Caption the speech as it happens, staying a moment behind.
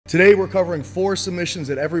Today we're covering 4 submissions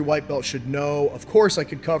that every white belt should know. Of course I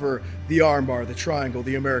could cover the armbar, the triangle,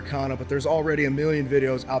 the Americana, but there's already a million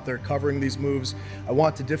videos out there covering these moves. I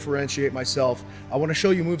want to differentiate myself. I want to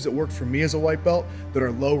show you moves that work for me as a white belt that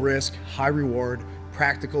are low risk, high reward,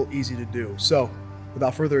 practical, easy to do. So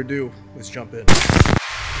without further ado, let's jump in.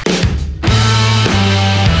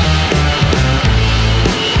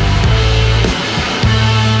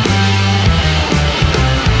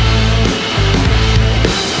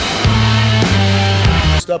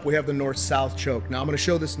 Up, we have the north-south choke. Now I'm going to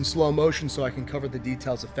show this in slow motion so I can cover the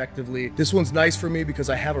details effectively. This one's nice for me because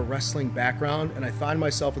I have a wrestling background and I find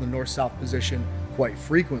myself in the north-south position quite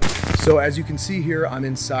frequently. So as you can see here, I'm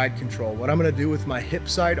in side control. What I'm going to do with my hip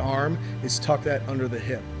side arm is tuck that under the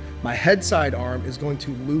hip. My head side arm is going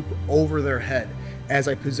to loop over their head as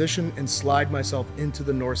I position and slide myself into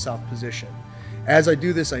the north-south position. As I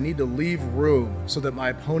do this, I need to leave room so that my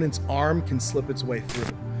opponent's arm can slip its way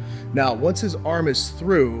through. Now, once his arm is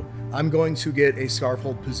through, I'm going to get a scarf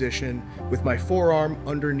hold position with my forearm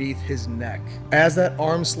underneath his neck. As that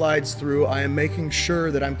arm slides through, I am making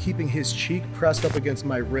sure that I'm keeping his cheek pressed up against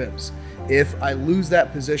my ribs. If I lose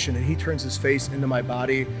that position and he turns his face into my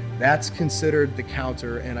body, that's considered the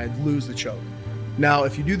counter and I lose the choke. Now,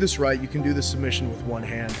 if you do this right, you can do the submission with one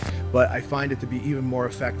hand, but I find it to be even more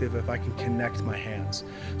effective if I can connect my hands.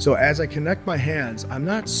 So as I connect my hands, I'm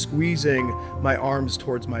not squeezing my arms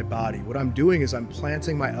towards my body. What I'm doing is I'm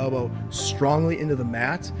planting my elbow strongly into the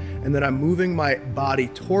mat, and then I'm moving my body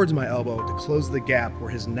towards my elbow to close the gap where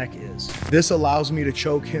his neck is. This allows me to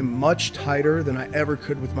choke him much tighter than I ever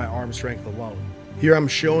could with my arm strength alone. Here I'm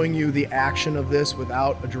showing you the action of this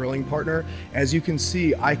without a drilling partner. As you can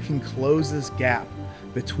see, I can close this gap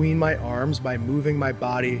between my arms by moving my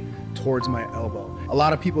body towards my elbow. A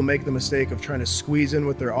lot of people make the mistake of trying to squeeze in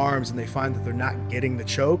with their arms and they find that they're not getting the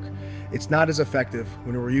choke. It's not as effective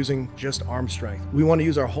when we're using just arm strength. We want to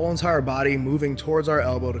use our whole entire body moving towards our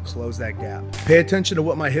elbow to close that gap. Pay attention to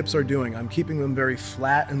what my hips are doing. I'm keeping them very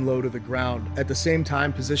flat and low to the ground. At the same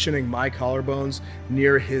time, positioning my collarbones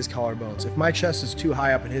near his collarbones. If my chest is too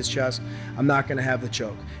high up in his chest, I'm not going to have the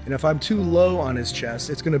choke. And if I'm too low on his chest,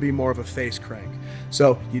 it's going to be more of a face crank.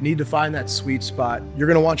 So you need to find that sweet spot. You're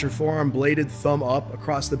going to want your forearm bladed thumb up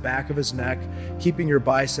across the back of his neck, keeping your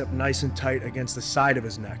bicep nice and tight against the side of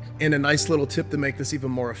his neck. And a nice little tip to make this even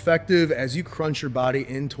more effective, as you crunch your body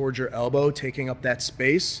in towards your elbow, taking up that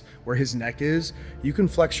space where his neck is, you can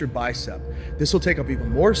flex your bicep. This will take up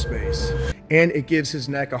even more space, and it gives his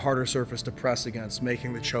neck a harder surface to press against,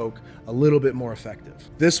 making the choke a little bit more effective.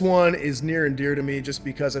 This one is near and dear to me just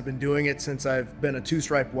because I've been doing it since I've been a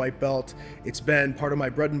 2-stripe white belt. It's been part of my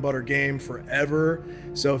bread and butter game forever.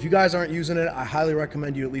 So if you guys aren't using it, I highly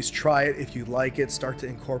recommend you at least try it. If you like it, start to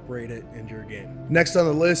incorporate it into your game. Next on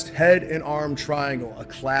the list, head and arm triangle, a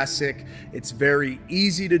classic. It's very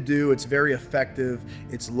easy to do. It's very effective.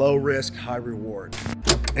 It's low risk, high reward.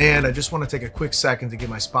 And I just want to take a quick second to give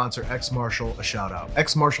my sponsor, X Martial, a shout out.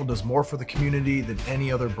 X Martial does more for the community than any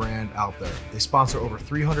other brand out there. They sponsor over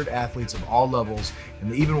 300 athletes of all levels, and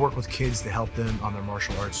they even work with kids to help them on their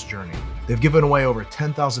martial arts journey. They've given away over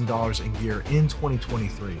 $10,000 in gear in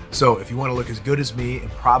 2023. So if you want to look as good as me and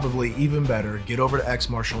probably even better, get over to X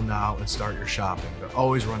Martial now and start your shopping. They're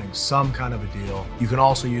always running some kind of a deal. You can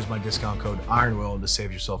also use my discount code IRONWILL to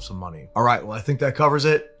save yourself some money. All right, well, I think that covers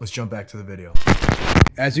it. Let's jump back to the video.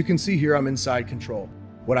 As you can see here, I'm in side control.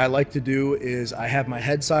 What I like to do is I have my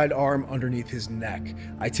head side arm underneath his neck.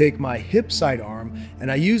 I take my hip side arm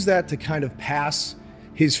and I use that to kind of pass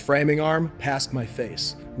his framing arm past my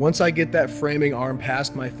face. Once I get that framing arm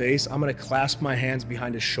past my face, I'm going to clasp my hands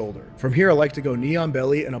behind his shoulder. From here, I like to go knee on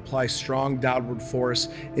belly and apply strong downward force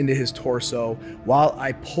into his torso while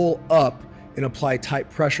I pull up and apply tight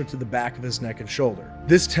pressure to the back of his neck and shoulder.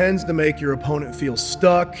 This tends to make your opponent feel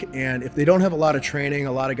stuck, and if they don't have a lot of training,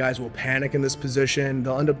 a lot of guys will panic in this position.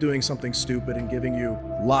 They'll end up doing something stupid and giving you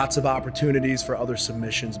lots of opportunities for other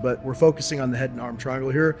submissions, but we're focusing on the head and arm triangle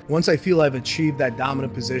here. Once I feel I've achieved that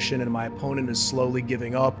dominant position and my opponent is slowly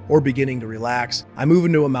giving up or beginning to relax, I move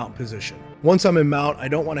into a mount position. Once I'm in mount, I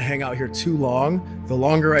don't want to hang out here too long. The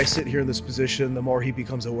longer I sit here in this position, the more he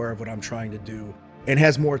becomes aware of what I'm trying to do and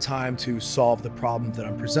has more time to solve the problem that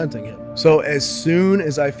I'm presenting him. So as soon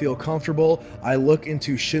as I feel comfortable, I look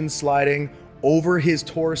into shin sliding over his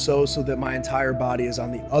torso so that my entire body is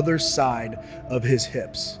on the other side of his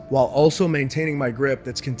hips, while also maintaining my grip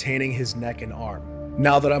that's containing his neck and arm.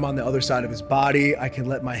 Now that I'm on the other side of his body, I can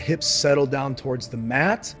let my hips settle down towards the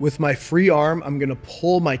mat. With my free arm, I'm gonna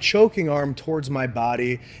pull my choking arm towards my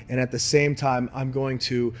body, and at the same time, I'm going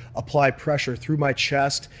to apply pressure through my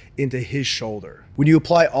chest into his shoulder. When you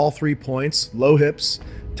apply all 3 points, low hips,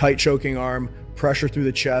 Tight choking arm, pressure through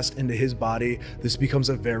the chest into his body. This becomes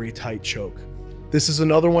a very tight choke. This is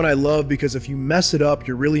another one I love because if you mess it up,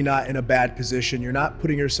 you're really not in a bad position. You're not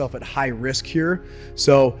putting yourself at high risk here.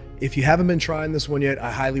 So if you haven't been trying this one yet,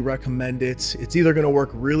 I highly recommend it. It's either gonna work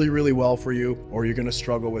really, really well for you or you're gonna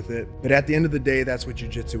struggle with it. But at the end of the day, that's what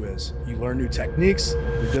jiu-jitsu is. You learn new techniques.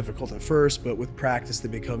 They're difficult at first, but with practice, they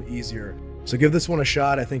become easier. So give this one a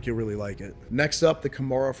shot. I think you'll really like it. Next up, the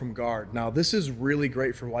Kimura from guard. Now this is really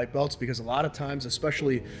great for white belts because a lot of times,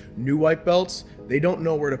 especially new white belts, they don't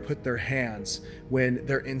know where to put their hands when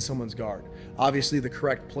they're in someone's guard. Obviously the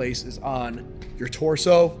correct place is on your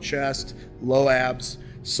torso, chest, low abs,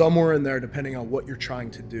 somewhere in there depending on what you're trying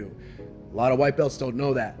to do. A lot of white belts don't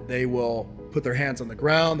know that. They will put their hands on the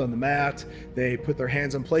ground, on the mat. They put their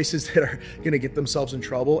hands in places that are gonna get themselves in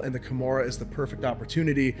trouble, and the Kimura is the perfect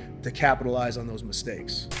opportunity to capitalize on those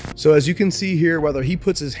mistakes. So as you can see here, whether he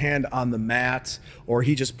puts his hand on the mat or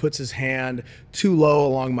he just puts his hand too low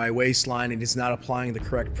along my waistline and he's not applying the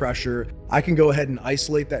correct pressure, I can go ahead and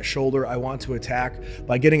isolate that shoulder I want to attack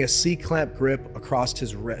by getting a C-clamp grip across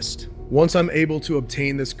his wrist. Once I'm able to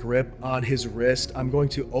obtain this grip on his wrist, I'm going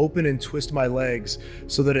to open and twist my legs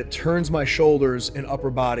so that it turns my shoulders and upper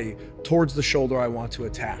body towards the shoulder I want to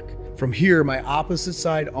attack. From here, my opposite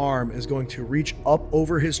side arm is going to reach up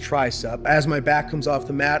over his tricep. As my back comes off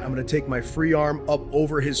the mat, I'm going to take my free arm up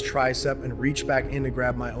over his tricep and reach back in to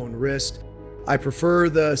grab my own wrist. I prefer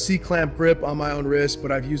the C-clamp grip on my own wrist,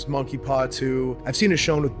 but I've used monkey paw too. I've seen it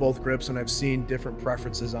shown with both grips and I've seen different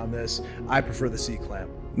preferences on this. I prefer the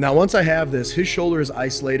C-clamp. Now, once I have this, his shoulder is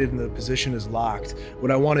isolated and the position is locked.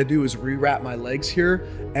 What I want to do is rewrap my legs here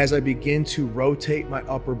as I begin to rotate my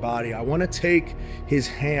upper body. I want to take his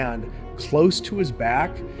hand close to his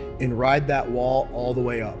back and ride that wall all the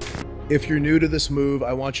way up. If you're new to this move,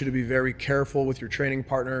 I want you to be very careful with your training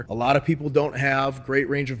partner. A lot of people don't have great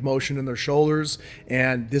range of motion in their shoulders,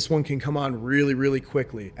 and this one can come on really, really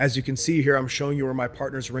quickly. As you can see here, I'm showing you where my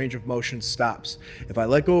partner's range of motion stops. If I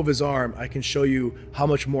let go of his arm, I can show you how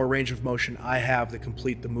much more range of motion I have to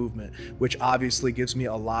complete the movement, which obviously gives me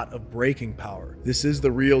a lot of braking power. This is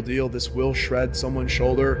the real deal. This will shred someone's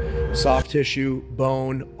shoulder, soft tissue,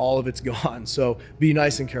 bone, all of it's gone. So be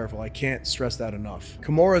nice and careful. I can't stress that enough.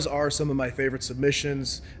 Kimuras are some of my favorite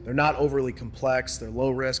submissions. They're not overly complex. They're low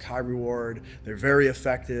risk, high reward. They're very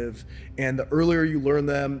effective. And the earlier you learn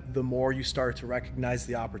them, the more you start to recognize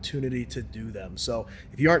the opportunity to do them. So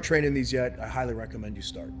if you aren't training these yet, I highly recommend you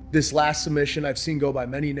start. This last submission I've seen go by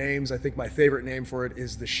many names. I think my favorite name for it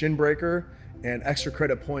is the shin breaker. And extra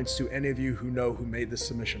credit points to any of you who know who made this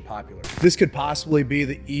submission popular. This could possibly be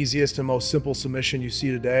the easiest and most simple submission you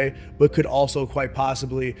see today, but could also quite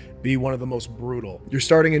possibly be one of the most brutal. You're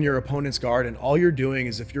starting in your opponent's guard, and all you're doing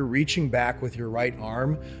is, if you're reaching back with your right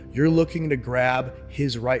arm, you're looking to grab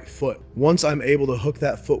his right foot. Once I'm able to hook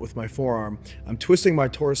that foot with my forearm, I'm twisting my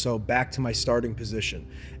torso back to my starting position.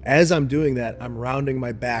 As I'm doing that, I'm rounding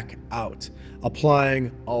my back out,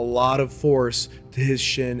 applying a lot of force to his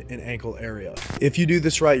shin and ankle area. If you do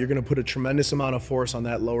this right, you're gonna put a tremendous amount of force on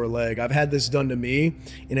that lower leg. I've had this done to me,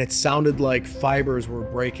 and it sounded like fibers were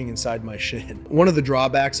breaking inside my shin. One of the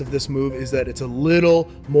drawbacks of this move is that it's a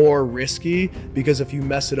little more risky, because if you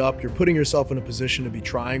mess it up, you're putting yourself in a position to be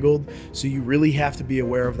triangled, so you really have to be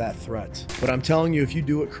aware of that threat. But I'm telling you, if you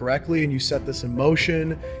do it correctly and you set this in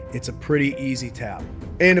motion, it's a pretty easy tap.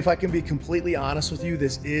 And if I can be completely honest with you,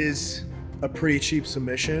 this is a pretty cheap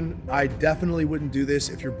submission. I definitely wouldn't do this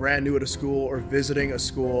if you're brand new at a school or visiting a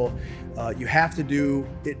school. You have to do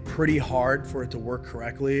it pretty hard for it to work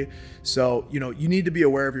correctly. So, you need to be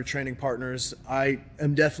aware of your training partners. I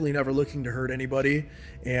am definitely never looking to hurt anybody.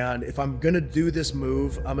 And if I'm gonna do this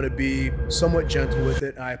move, I'm gonna be somewhat gentle with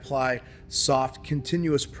it. I apply soft,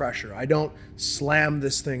 continuous pressure. I don't slam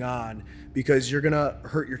this thing on, because you're gonna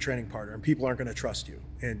hurt your training partner and people aren't gonna trust you.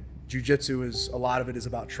 And jiu-jitsu is, a lot of it is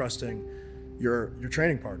about trusting your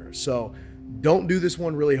training partners. So don't do this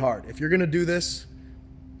one really hard. If you're gonna do this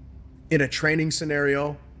in a training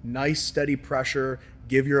scenario, nice steady pressure,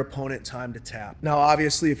 give your opponent time to tap. Now,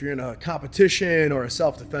 obviously, if you're in a competition or a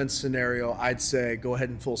self-defense scenario, I'd say go ahead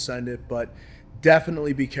and full send it, but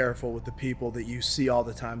definitely be careful with the people that you see all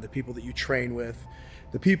the time, the people that you train with,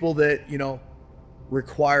 the people that,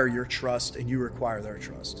 require your trust and you require their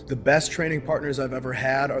trust. The best training partners I've ever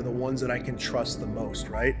had are the ones that I can trust the most,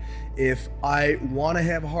 right? If I want to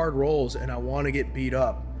have hard rolls and I want to get beat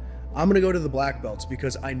up, I'm going to go to the black belts,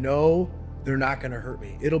 because I know they're not going to hurt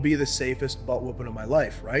me. It'll be the safest butt whooping of my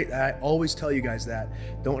life, right? I always tell you guys that.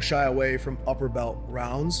 Don't shy away from upper belt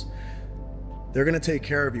rounds. They're going to take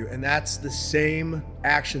care of you. And that's the same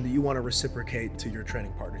action that you want to reciprocate to your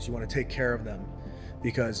training partners. You want to take care of them,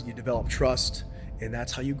 because you develop trust, and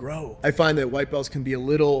that's how you grow. I find that white belts can be a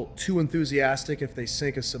little too enthusiastic if they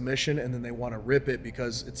sink a submission and then they want to rip it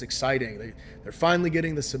because it's exciting. They're finally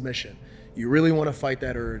getting the submission. You really want to fight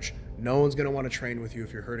that urge. No one's going to want to train with you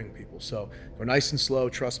if you're hurting people. So go nice and slow.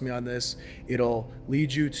 Trust me on this. It'll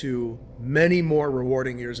lead you to many more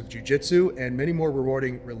rewarding years of jiu-jitsu and many more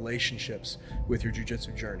rewarding relationships with your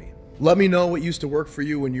jiu-jitsu journey. Let me know what used to work for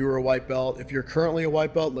you when you were a white belt. If you're currently a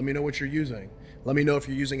white belt, let me know what you're using. Let me know if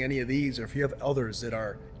you're using any of these or if you have others that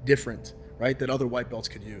are different, right, that other white belts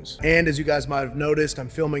could use. And as you guys might have noticed, I'm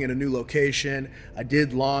filming in a new location. I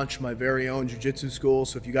did launch my very own jiu-jitsu school.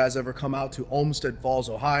 So if you guys ever come out to Olmsted Falls,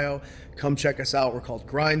 Ohio, come check us out. We're called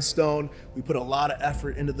Grindstone. We put a lot of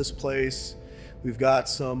effort into this place. We've got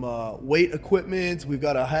some weight equipment. We've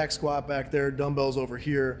got a hack squat back there, dumbbells over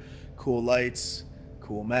here, cool lights,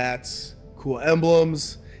 cool mats, cool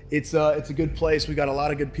emblems. It's a good place. We got a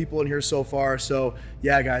lot of good people in here so far. So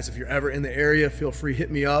yeah, guys, if you're ever in the area, feel free,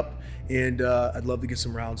 hit me up, and I'd love to get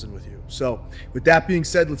some rounds in with you. So with that being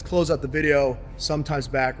said, let's close out the video. Sometimes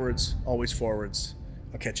backwards, always forwards.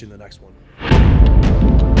 I'll catch you in the next one.